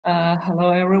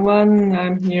Hello, everyone.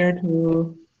 I'm here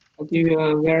to give you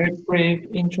a very brief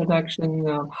introduction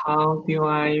of how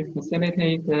DOI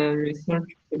facilitate the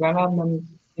research development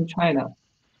in China.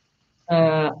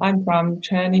 I'm from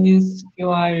Chinese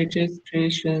DOI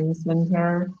Registration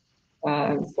Center,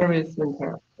 Service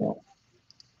Center. Yeah.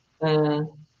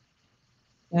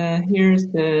 Uh, Here's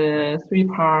the three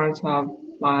parts of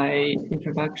my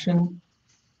introduction.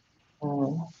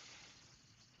 Uh,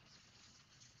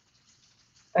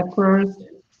 at first,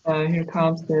 here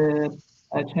comes the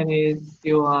Chinese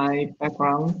DOI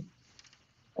background.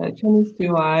 Chinese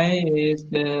DOI is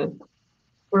the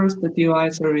first DOI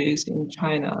service in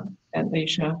China and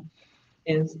Asia.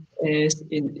 Is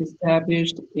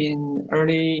established in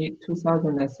early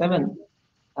 2007,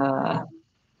 uh,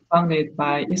 founded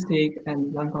by ISTIC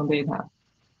and Langfang Data.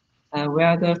 We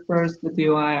are the first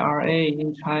DOI-RA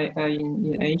in China,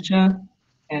 in Asia,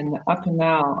 and up to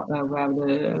now, we are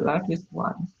the largest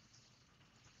one.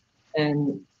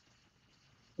 And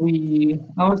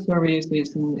our service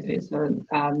is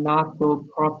a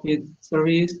not-for-profit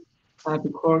service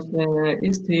because the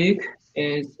ISTIC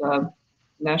is a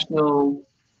national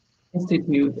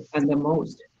institute and the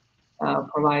most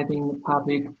providing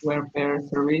public welfare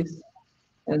service.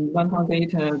 And Langfang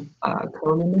Data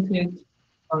Co-Limited,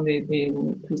 founded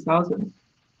in 2000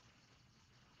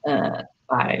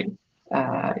 by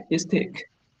ISTIC.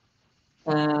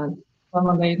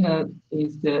 Langfang Data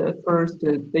is the first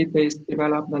database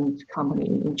development company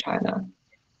in China.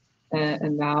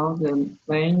 And now the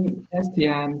main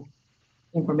STM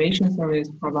information service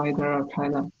provider of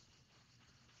China.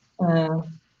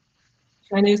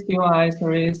 Chinese DOI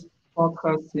service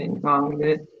focusing on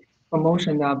the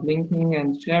promotion of linking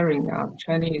and sharing of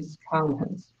Chinese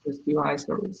contents with DOI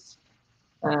service.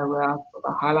 We have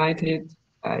highlighted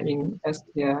in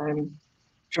STM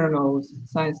journals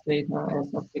science data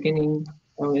as a beginning,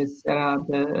 and we set up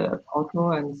the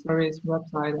portal and service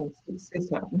website and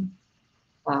system.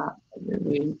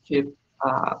 We keep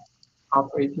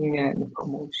operating and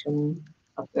promotion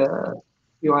of the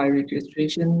DOI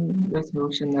registration,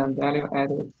 resolution, and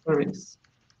value-added service.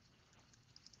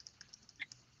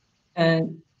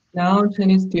 And now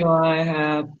Chinese DOI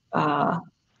have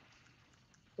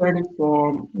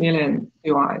 34 million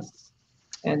DOIs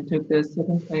and took the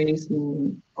second place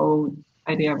in all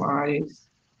IDFRIs,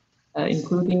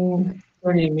 including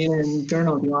 30 million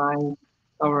journal DOI,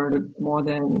 covered more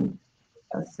than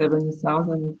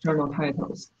 7,000 journal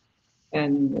titles,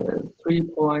 and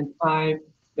 3.5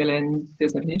 million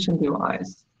dissertation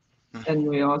DOIs. And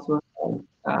we also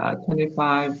have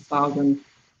 25,000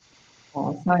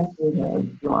 science data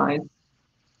DOIs.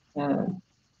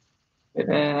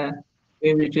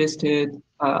 We registered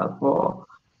for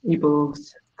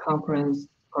ebooks, conference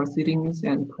proceedings,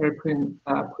 and preprints,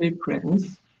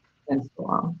 and so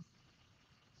on.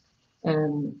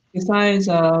 And besides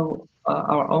our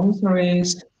own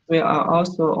service, we are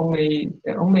also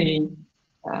the only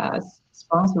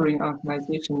sponsoring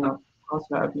organization of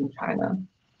coursework in China.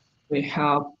 We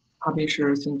help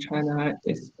publishers in China,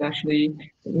 especially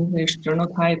the English journal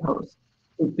titles,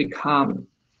 to become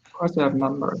coursework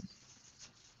members.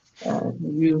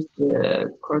 Use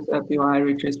the coursework DOI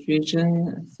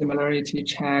registration, similarity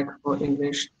check for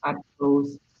English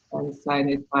articles, and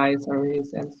cited by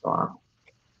service, and so on.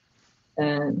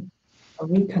 And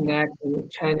we connect the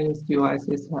Chinese DOI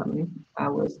system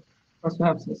with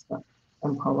coursework system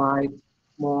and provide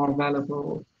more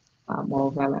valuable,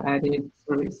 more value-added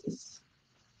services.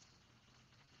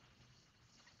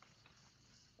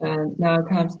 And now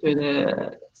comes to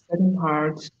the second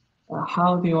part,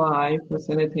 how DOI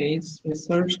facilitates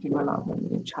research development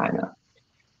in China.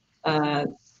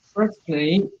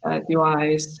 Firstly,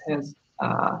 DOIs has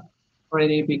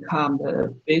already become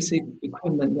the basic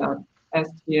equipment of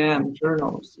STM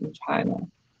journals in China.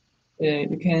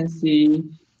 You can see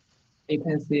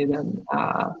them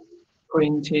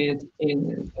printed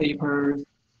in papers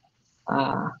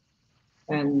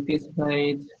and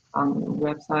displayed on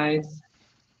websites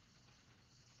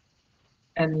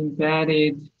and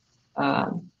embedded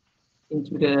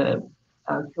into the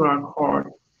QR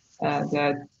code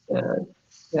that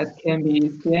can be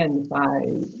scanned by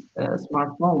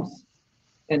smartphones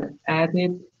and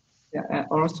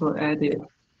also added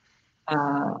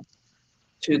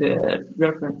to the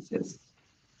references.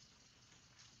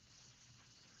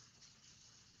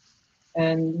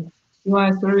 And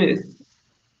UI service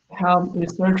help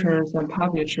researchers and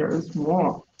publishers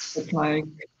more, just like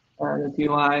the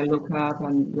DOI lookup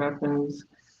and reference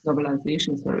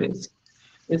normalization service.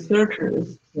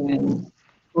 Researchers can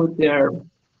put the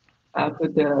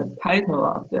title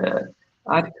of the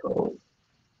article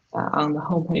on the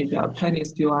homepage of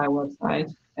Chinese DOI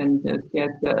website and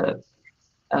get the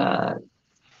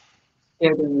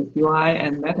DOI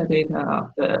and metadata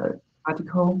of the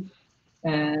article,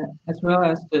 as well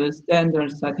as the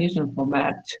standard citation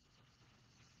format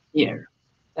here,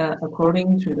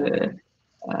 according to the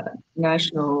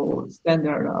national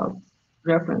standard of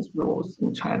reference rules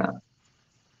in China.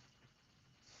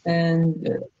 And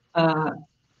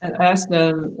as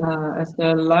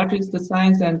the largest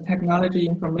science and technology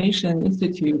information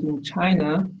institute in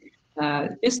China,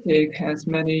 ISTIC has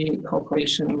many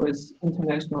cooperation with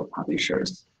international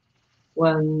publishers.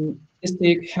 When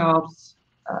ISTIC helps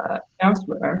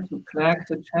elsewhere to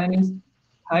collect Chinese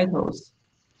titles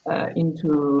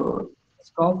into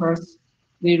scopus,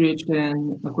 they reached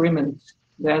an agreement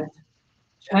that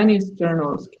Chinese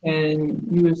journals can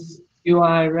use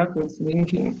UI reference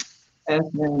linking as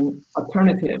an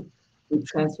alternative to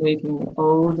translating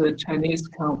all the Chinese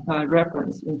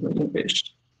reference into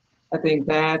English. I think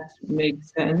that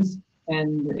makes sense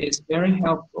and is very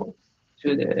helpful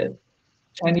to the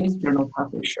Chinese journal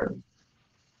publisher.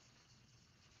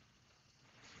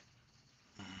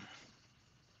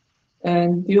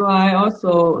 And DOI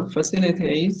also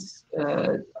facilitates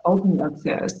open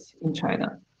access in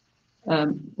China.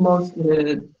 Most of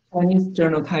the Chinese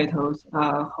journal titles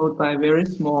are held by very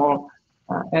small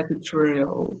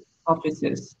editorial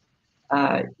offices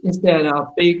instead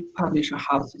of big publisher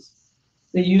houses.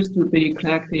 They used to be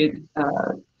collected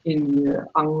in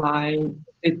online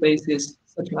databases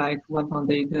such like One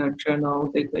Data Journal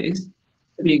database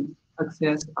to be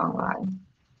accessed online.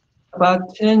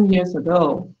 About 10 years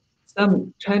ago,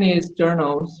 some Chinese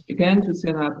journals began to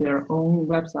set up their own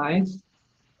websites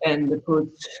and put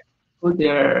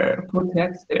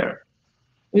text there.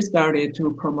 We started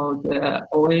to promote the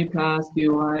OA plus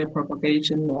DOI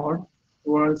propagation more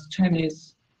towards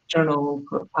Chinese journal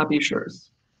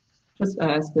publishers, just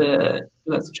as the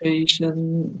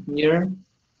illustration here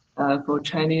for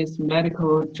Chinese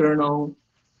medical journal.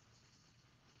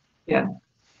 Yeah.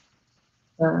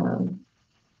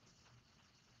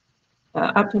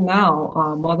 Up to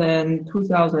now, more than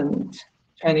 2,000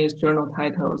 Chinese journal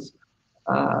titles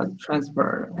have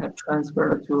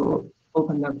transferred to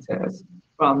open access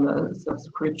from the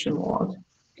subscription world,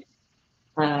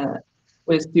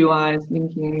 with DOIs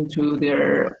linking to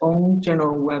their own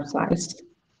journal websites.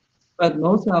 But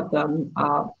most of them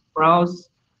are browse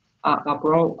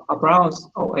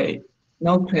OA,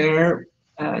 no clear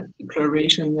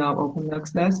declaration of open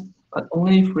access, but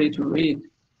only free to read.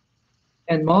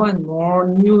 And more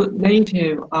new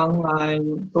native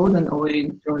online golden OA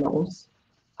journals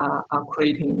are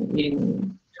creating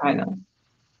in China.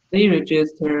 They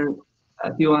register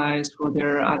DOIs for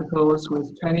their articles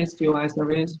with Chinese DOI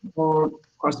service or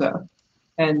Coursera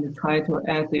and try to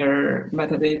add their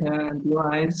metadata and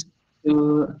DOIs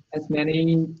to as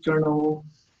many journal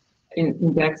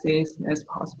indexes as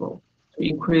possible to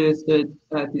increase the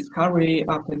discovery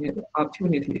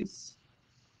opportunities.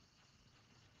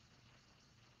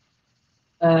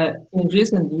 In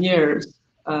recent years,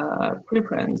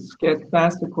 preprints get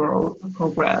faster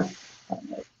progress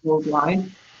worldwide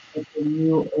with the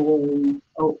new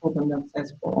open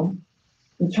access form.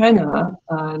 In China,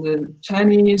 the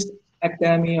Chinese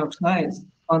Academy of Science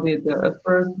founded the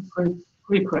first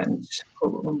preprint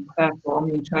platform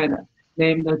in China,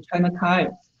 named the China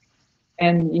Archive.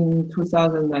 And in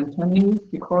 2020,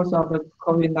 because of the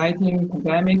COVID-19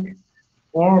 pandemic,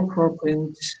 more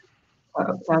preprint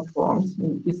platforms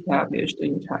established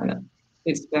in China,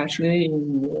 especially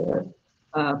in the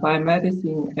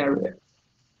biomedicine area.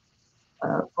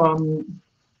 From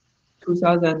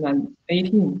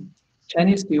 2018,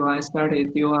 Chinese DOI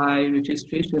started DOI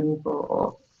registration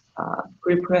for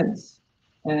preprints,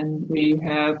 and we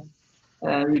have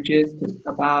registered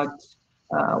about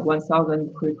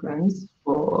 1,000 preprints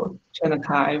for China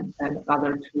Archive and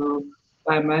other two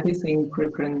biomedicine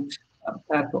preprint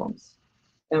platforms.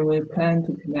 And we plan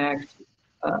to connect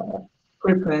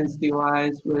preprints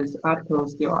DOIs with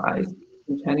articles DOIs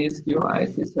in Chinese DOI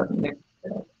system next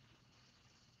year.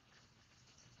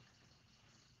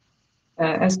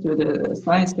 As to the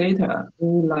science data,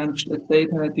 we launched the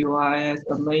data DOI as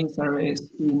a main service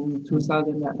in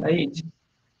 2008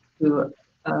 to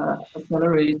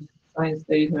accelerate science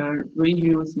data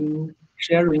reusing,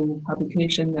 sharing,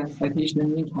 publication, and citation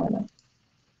in China.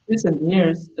 Recent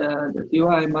years, the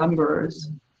DOI numbers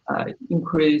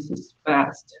increases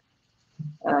fast.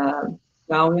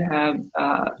 Now we have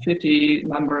 50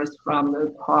 members from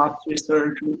the top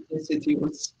research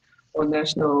institutes or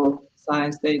national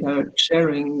science data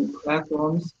sharing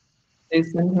platforms, data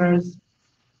centers,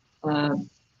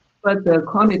 but the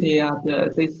quantity of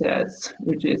the datasets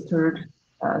registered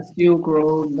still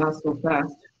grow not so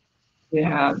fast. We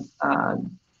have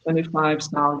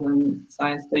 25,000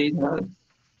 science data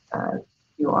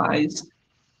DOIs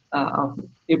of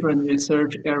different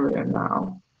research area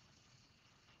now.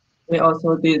 We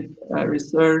also did a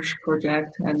research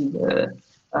project and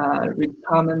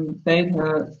common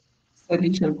data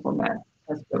citation format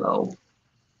as below.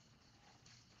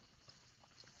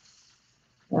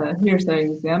 Here's an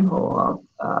example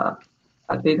of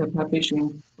a data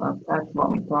publishing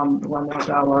platform from one of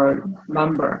our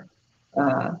member.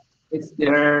 It's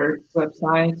their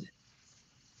website.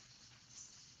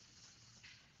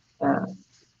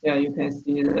 Yeah, you can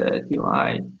see the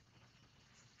DOI,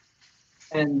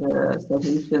 and the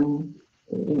citation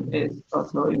is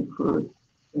also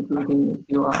including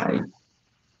DOI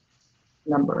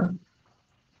number.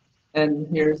 And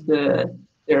here's their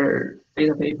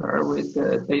data paper with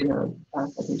the data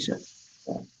citation.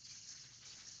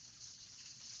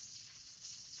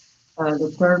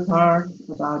 The third part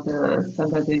about the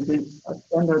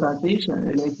standardization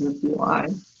related to DOI.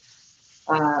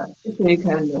 This week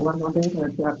and one more data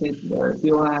drafted the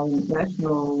DOI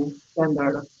national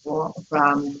standard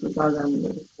from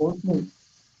 2014,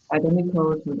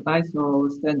 identical to the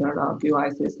ISO standard of DOI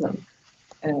system,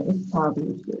 and it's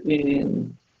published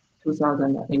in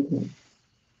 2018.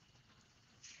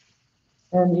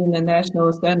 And in the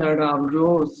national standard of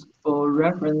rules for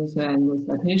reference and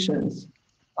citations,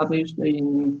 published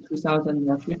in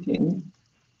 2015,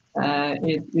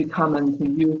 it's common to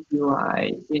use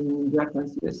DOI in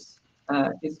references,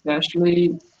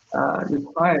 especially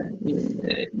required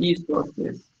in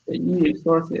e-resources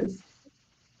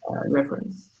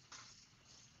reference.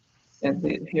 And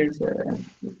here's an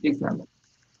example.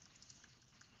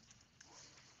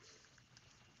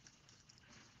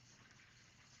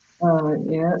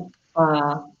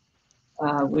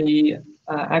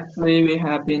 We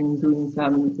have been doing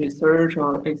some research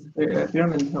or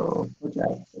experimental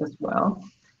projects as well.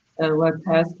 And we're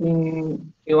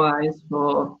testing DOIs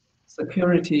for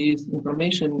securities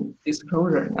information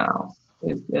disclosure now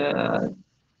with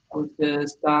the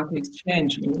stock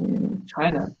exchange in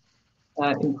China,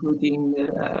 including the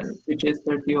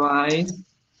registered DOIs,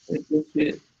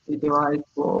 registered DOIs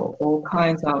for all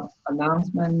kinds of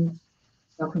announcements,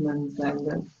 documents,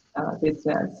 and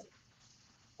datasets.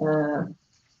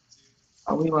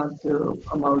 We want to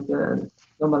promote the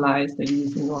normalized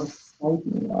using or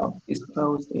citing of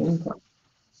disclosed info,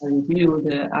 and review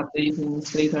the updating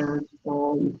status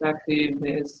for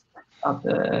effectiveness of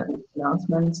the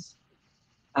announcements,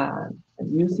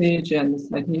 usage and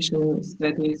citation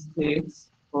statistics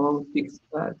for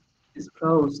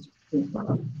disclosed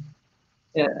info.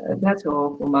 That's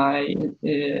all for my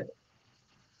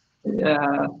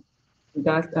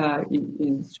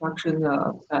introduction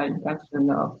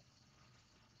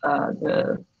of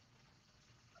the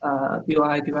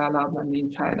DOI development in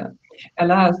China. And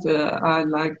last, I'd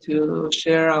like to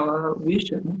share our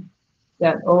vision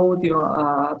that all the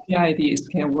PIDs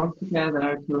can work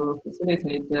together to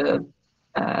facilitate the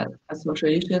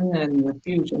association and the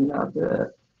fusion of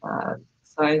the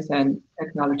science and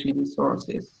technology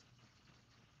resources.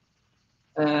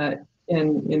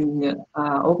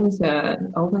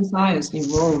 Open science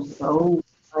involves all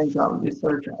kinds of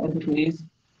research entities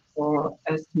or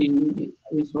ST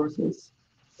resources.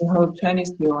 We hope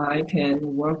Chinese DOI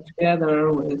can work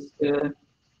together with the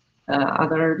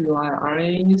other DOI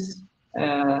RAs,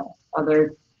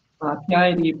 other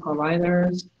PID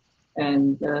providers,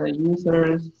 and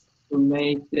users to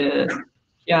make the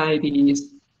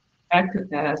PIDs act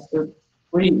as the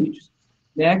bridge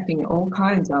connecting all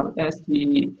kinds of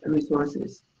ST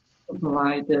resources to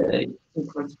provide the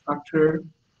infrastructure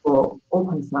for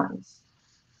open science.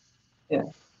 Yeah,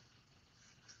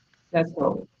 that's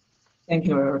all. Thank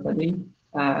you, everybody.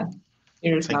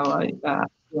 Here's our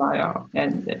URL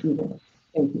and email.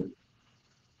 Thank you.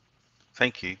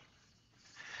 Thank you.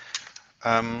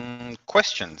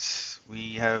 Questions.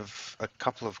 We have a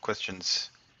couple of questions.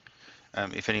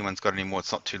 If anyone's got any more,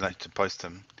 it's not too late to post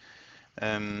them.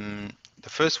 The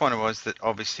first one was that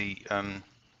obviously, I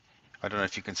don't know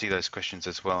if you can see those questions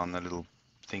as well on the little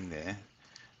thing there.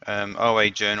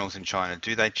 OA journals in China,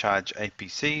 do they charge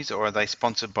APCs or are they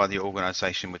sponsored by the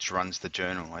organization which runs the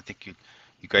journal? I think you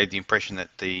gave the impression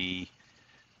that the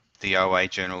OA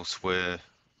journals were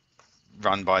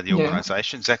run by the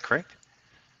organization. Is that correct?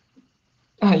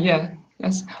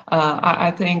 Yes.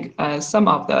 I think some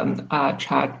of them are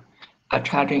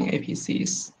charging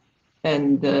APCs,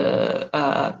 and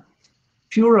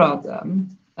fewer of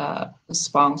them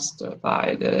sponsored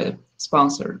by the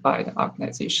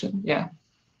organization. Yeah.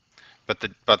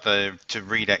 but to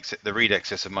read access, the read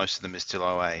access of most of them is still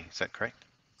OA. Is that correct?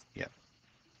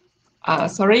 Yeah.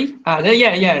 Sorry.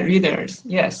 Yeah. Readers.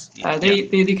 Yes. Yeah.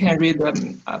 They can read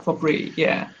them for free.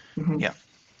 Yeah. Yeah.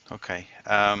 Okay.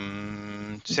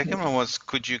 Second Okay. one was,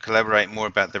 could you collaborate more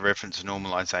about the reference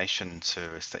normalization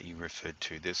service that you referred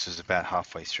to? This is about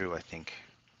halfway through, I think.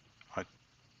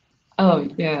 Oh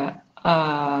yeah.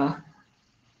 I'm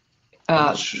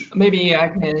not sure. Maybe I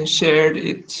can share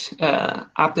it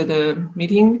after the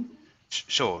meeting.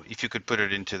 Sure, if you could put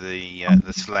it into the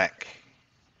Slack,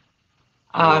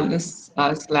 or This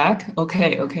Slack.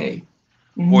 Okay. or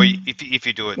Mm-hmm. if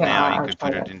you do it Yeah, now, you I'll could try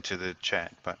put it that. into the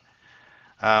chat. But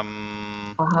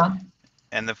um, Uh-huh.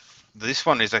 and this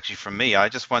one is actually from me. I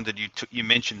just wondered, you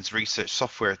mentioned research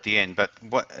software at the end, but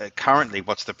what currently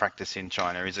what's the practice in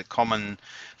China? Is it common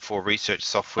for research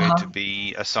software to Uh-huh.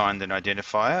 be assigned an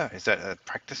identifier? Is that a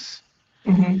practice?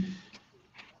 Mm-hmm.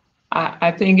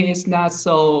 I think it's not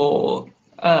so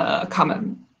common,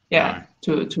 No. yeah,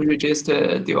 to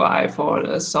register DOI for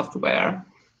the software.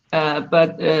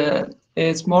 But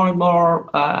it's more and more.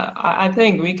 I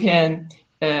think we can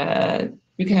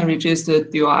register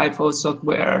DOI for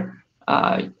software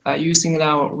using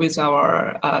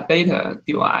our data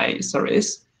DOI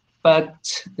service.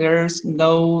 But there's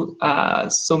no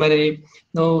many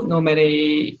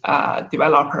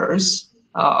developers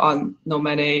on no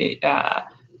many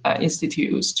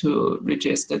institutes to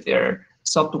register their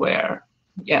software,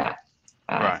 yeah,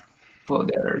 uh, Right. for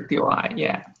their DOI,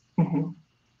 yeah. Mhm.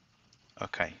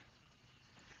 Okay.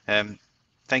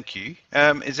 Thank you.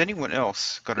 Has anyone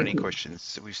else got any Thank you.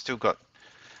 questions? We've still got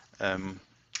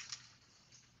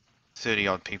 30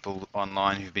 odd people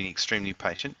online who've been extremely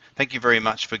patient. Thank you very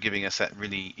much for giving us that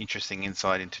really interesting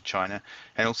insight into China.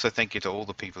 And also thank you to all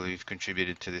the people who've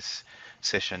contributed to this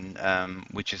session,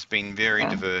 which has been very Yeah.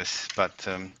 diverse. But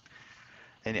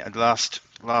any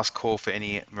last call for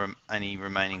any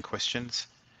remaining questions.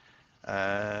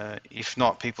 If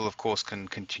not, people of course can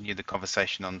continue the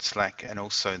conversation on Slack, and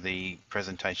also the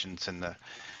presentations and the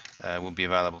will be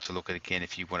available to look at again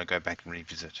if you want to go back and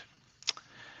revisit.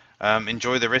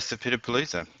 Enjoy the rest of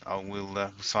Pitapalooza.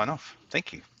 We'll sign off.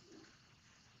 Thank you.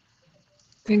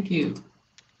 Thank you.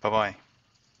 Bye bye.